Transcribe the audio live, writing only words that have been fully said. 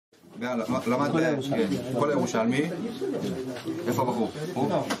למד בכל הירושלמי. איפה הבחור?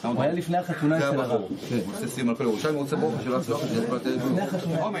 הוא היה לפני החתונה של הרב. הוא עושה סיום על כל ירושלמי, הוא רוצה ברוך שלא יצלח שזה כל התל. לפני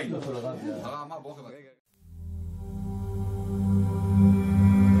החתונה. הרב אמר ברוך הבא.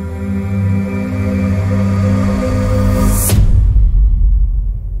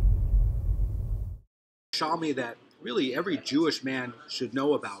 Yerushalmi that really every Jewish man should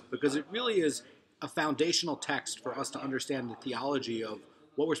know about, because it really is a foundational text for us to understand the theology of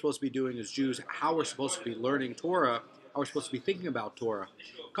what we're supposed to be doing as Jews, how we're supposed to be learning Torah, how we're supposed to be thinking about Torah.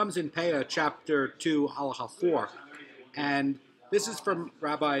 It comes in Peah, chapter 2, Halacha 4, and this is from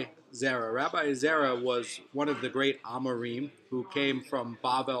Rabbi Zera. Rabbi Zera was one of the great Amorim who came from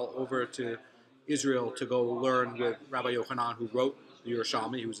Bavel over to Israel to go learn with Rabbi Yochanan, who wrote the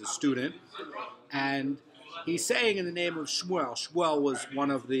Yerushalmi. He was a student, and he's saying in the name of Shmuel. Shmuel was one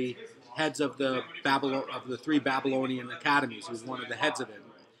of the heads of the three Babylonian academies. He was one of the heads of it.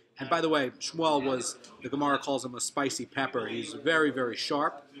 And by the way, Shmuel was, the Gemara calls him a spicy pepper. He's very, very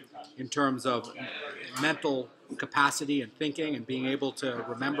sharp in terms of mental capacity and thinking and being able to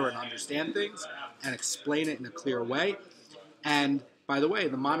remember and understand things and explain it in a clear way. And by the way,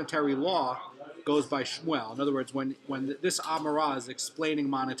 the monetary law goes by Shmuel. In other words, when this Amarah is explaining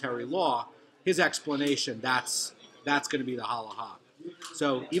monetary law, his explanation, that's going to be the halacha.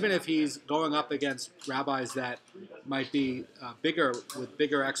 So even if he's going up against rabbis that might be with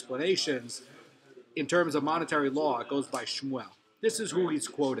bigger explanations, in terms of monetary law, it goes by Shmuel. This is who he's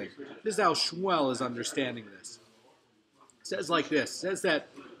quoting. This is how Shmuel is understanding this. It says like this. It says that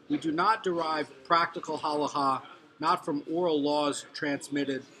we do not derive practical halacha, not from oral laws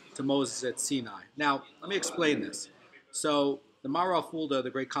transmitted to Moses at Sinai. Now, let me explain this. So, the Maral Fulda,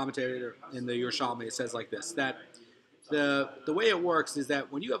 the great commentator in the Yerushalmi, says like this, that the way it works is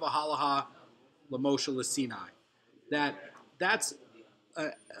that when you have a halacha l'Moshe l'Sinai, that's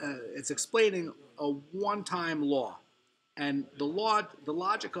it's explaining a one-time law, and the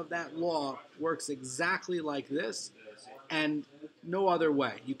logic of that law works exactly like this, and no other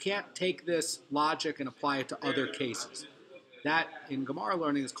way. You can't take this logic and apply it to other cases. That in Gemara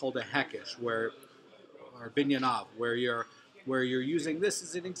learning is called a hekesh, or binyanav, where you're using this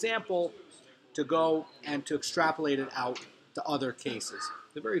as an example to go and to extrapolate it out to other cases.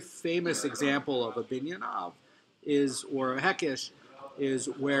 The very famous example of a binyanav or a hekesh, is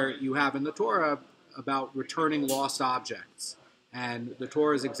where you have in the Torah about returning lost objects. And the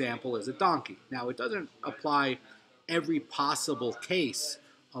Torah's example is a donkey. Now, it doesn't apply every possible case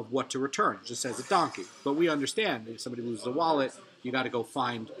of what to return. It just says a donkey. But we understand if somebody loses a wallet, you got to go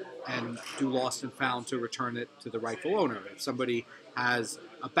find and do lost and found to return it to the rightful owner. If somebody has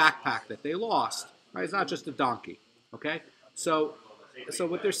a backpack that they lost, right? It's not just a donkey, okay? So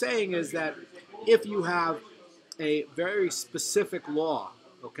what they're saying is that if you have a very specific law,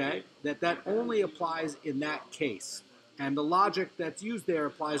 okay, that only applies in that case, and the logic that's used there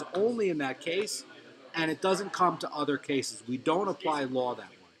applies only in that case, and it doesn't come to other cases. We don't apply law that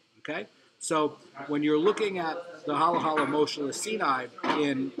way, okay? So when you're looking at the halacha l'Moshe l'Sinai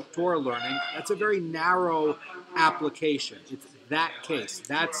in Torah learning, that's a very narrow application. It's that case.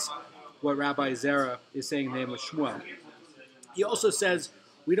 That's what Rabbi Zera is saying in the name of Shmuel. He also says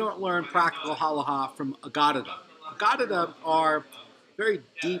we don't learn practical halacha from Agadada. Agadada are very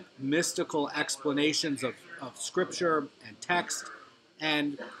deep, mystical explanations of scripture and text,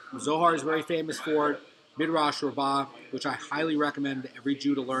 and Zohar is very famous for it. Midrash Rabbah, which I highly recommend every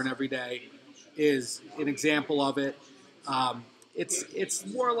Jew to learn every day, is an example of it. It's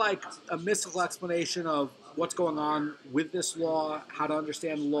more like a mystical explanation of what's going on with this law, how to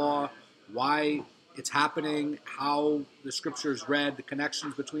understand the law, why it's happening, how the scripture is read, the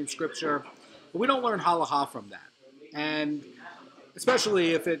connections between scripture. But we don't learn halacha from that, and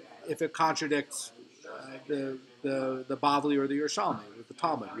especially if it contradicts the Bavli or the Yerushalmi with the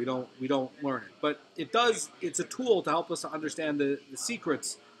Talmud. We don't learn it. But it does. It's a tool to help us to understand the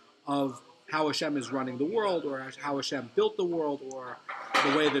secrets of how Hashem is running the world, or how Hashem built the world, or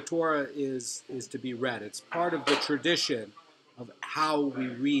the way the Torah is to be read. It's part of the tradition of how we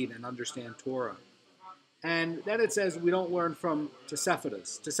read and understand Torah. And then it says we don't learn from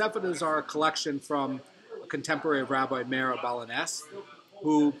Toseftas. Toseftas are a collection from a contemporary of Rabbi Meir Balanes,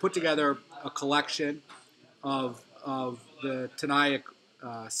 who put together a collection of the Tanaic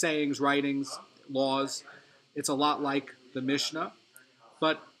sayings, writings, laws. It's a lot like the Mishnah,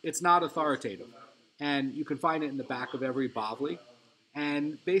 but it's not authoritative. And you can find it in the back of every Bavli.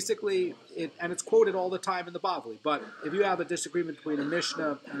 And basically, it's quoted all the time in the Bavli. But if you have a disagreement between a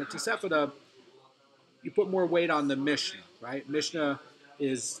Mishnah and a Tosefta, you put more weight on the Mishnah, right? Mishnah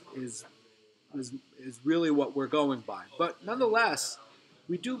is really what we're going by. But nonetheless,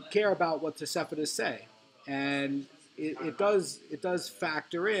 we do care about what Toseftas say, and it does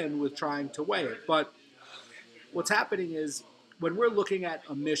factor in with trying to weigh it. But what's happening is when we're looking at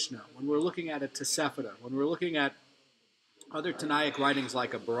a Mishnah, when we're looking at a Tosefta, when we're looking at other Tanaic writings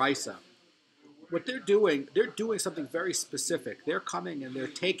like a Baraisa, what they're doing something very specific. They're coming and they're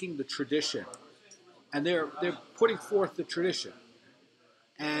taking the tradition, and they're putting forth the tradition.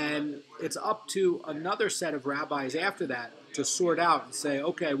 And it's up to another set of rabbis after that to sort out and say,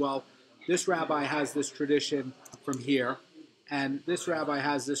 okay, well, this rabbi has this tradition from here, and this rabbi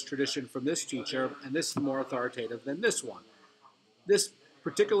has this tradition from this teacher, and this is more authoritative than this one. This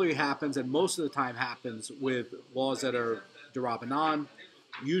particularly happens, and most of the time happens, with laws that are d'Rabbanan,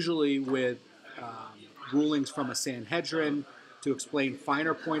 usually with rulings from a Sanhedrin to explain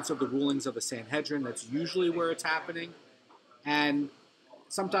finer points of the rulings of a Sanhedrin. That's usually where it's happening. And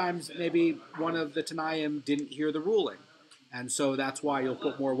sometimes maybe one of the Tanaim didn't hear the ruling. And so that's why you'll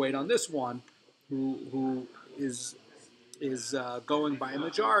put more weight on this one who is going by a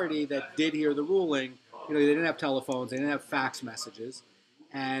majority that did hear the ruling. You know, they didn't have telephones, they didn't have fax messages.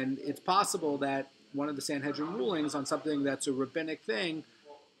 And it's possible that one of the Sanhedrin rulings on something that's a rabbinic thing,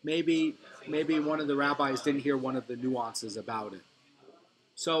 maybe one of the rabbis didn't hear one of the nuances about it.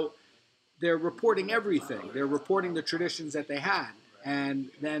 So they're reporting everything. They're reporting the traditions that they had. And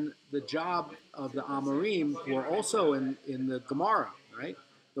then the job of the Amorim, who are also in the Gemara, right?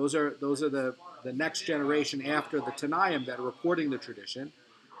 Those are the next generation after the Tanaim that are reporting the tradition.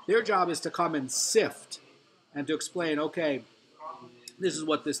 Their job is to come and sift and to explain, okay, this is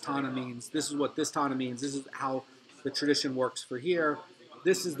what this Tana means, this is what this Tana means, this is how the tradition works for here,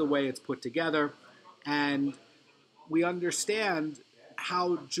 this is the way it's put together, and we understand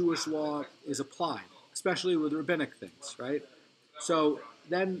how Jewish law is applied, especially with rabbinic things, right? So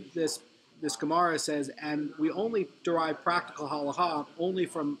then this Gemara says, and we only derive practical halacha only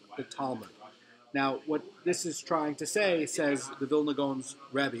from the Talmud. Now, what this is trying to say, says the Vilna Gaon's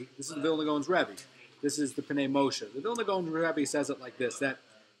Rebbe, this is the Vilna Gaon's Rebbe, this is the Pnei Moshe. The Vilna Gaon's Rebbe says it like this, that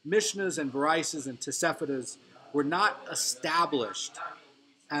Mishnahs and Baraisas and Toseftas were not established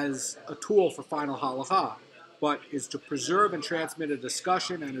as a tool for final halacha, but is to preserve and transmit a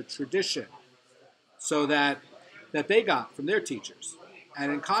discussion and a tradition so that they got from their teachers.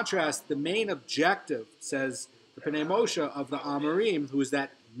 And in contrast, the main objective, says the Pnei Moshe, of the Amorim, who is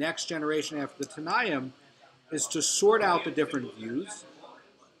that next generation after the Tanaim, is to sort out the different views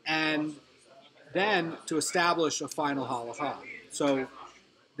and then to establish a final halacha. So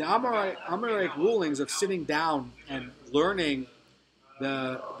the Amoraic rulings of sitting down and learning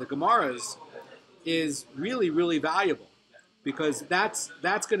the Gemaras is really, really valuable, because that's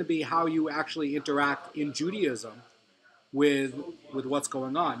going to be how you actually interact in Judaism with what's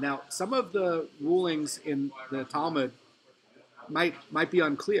going on. Now, some of the rulings in the Talmud might be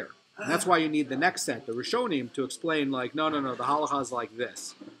unclear. And that's why you need the next set, the Rishonim, to explain, like, no, the halacha is like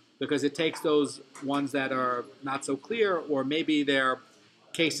this. Because it takes those ones that are not so clear, or maybe they're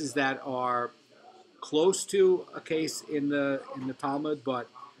cases that are close to a case in the Talmud, but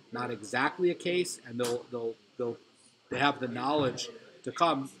not exactly a case, and they have the knowledge to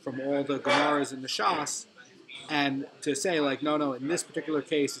come from all the Gemaras in the Shas, and to say, like, no, in this particular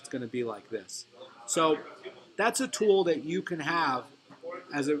case, it's going to be like this. So that's a tool that you can have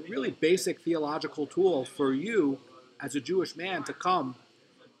as a really basic theological tool for you as a Jewish man to come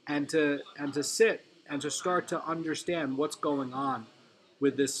and to sit and to start to understand what's going on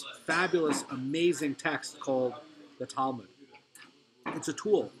with this fabulous, amazing text called the Talmud. It's a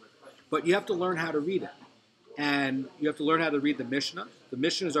tool, but you have to learn how to read it. And you have to learn how to read the Mishnah. The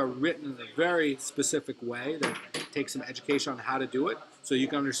Mishnahs are written in a very specific way that takes some education on how to do it, so you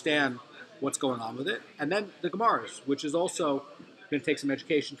can understand what's going on with it. And then the Gemaras, which is also going to take some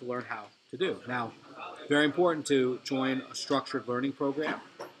education to learn how to do. Now, very important to join a structured learning program,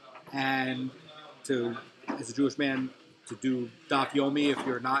 and to, as a Jewish man, to do Daf Yomi if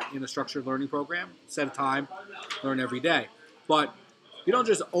you're not in a structured learning program. Set a time, learn every day. But you don't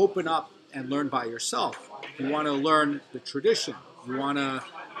just open up and learn by yourself. You want to learn the tradition. You want to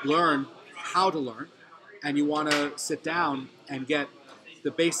learn how to learn. And you want to sit down and get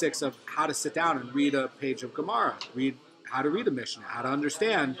the basics of how to sit down and read a page of Gemara, read how to read a Mishnah, how to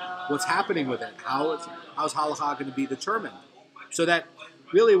understand what's happening with it, how's Halacha going to be determined. So that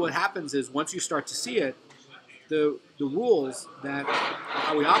really what happens is once you start to see it, the rules that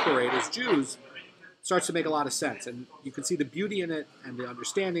how we operate as Jews starts to make a lot of sense. And you can see the beauty in it and the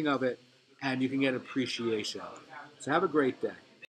understanding of it, and you can get appreciation. So have a great day.